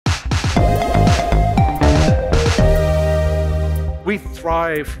We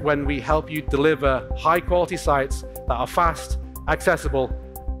thrive when we help you deliver high-quality sites that are fast, accessible,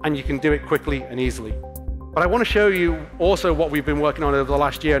 and you can do it quickly and easily. But I want to show you also what we've been working on over the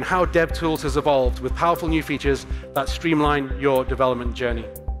last year and how DevTools has evolved with powerful new features that streamline your development journey.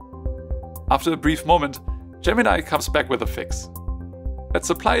 After a brief moment, Gemini comes back with a fix. Let's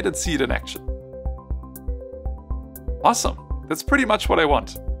apply it and see it in action. Awesome, that's pretty much what I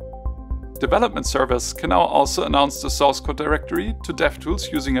want. Development servers can now also announce the source code directory to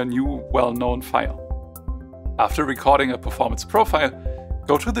DevTools using a new, well-known file. After recording a performance profile,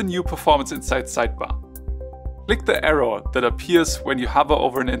 go to the new Performance Insights sidebar. Click the arrow that appears when you hover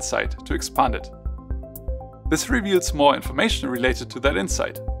over an insight to expand it. This reveals more information related to that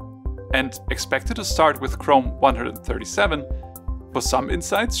insight. And expected to start with Chrome 137, for some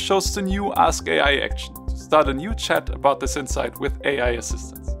insights shows the new Ask AI action to start a new chat about this insight with AI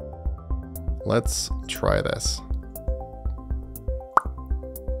assistance. Let's try this.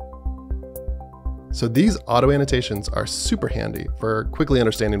 So these auto annotations are super handy for quickly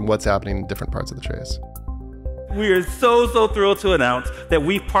understanding what's happening in different parts of the trace. We are so thrilled to announce that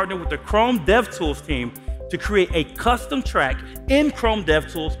we've partnered with the Chrome DevTools team to create a custom track in Chrome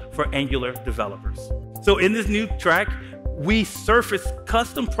DevTools for Angular developers. So in this new track, we surface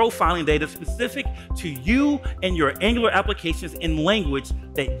custom profiling data specific to you and your Angular applications in language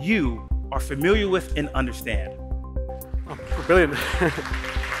that you are familiar with and understand. Oh, brilliant.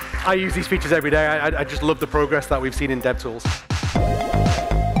 I use these features every day. I just love the progress that we've seen in DevTools.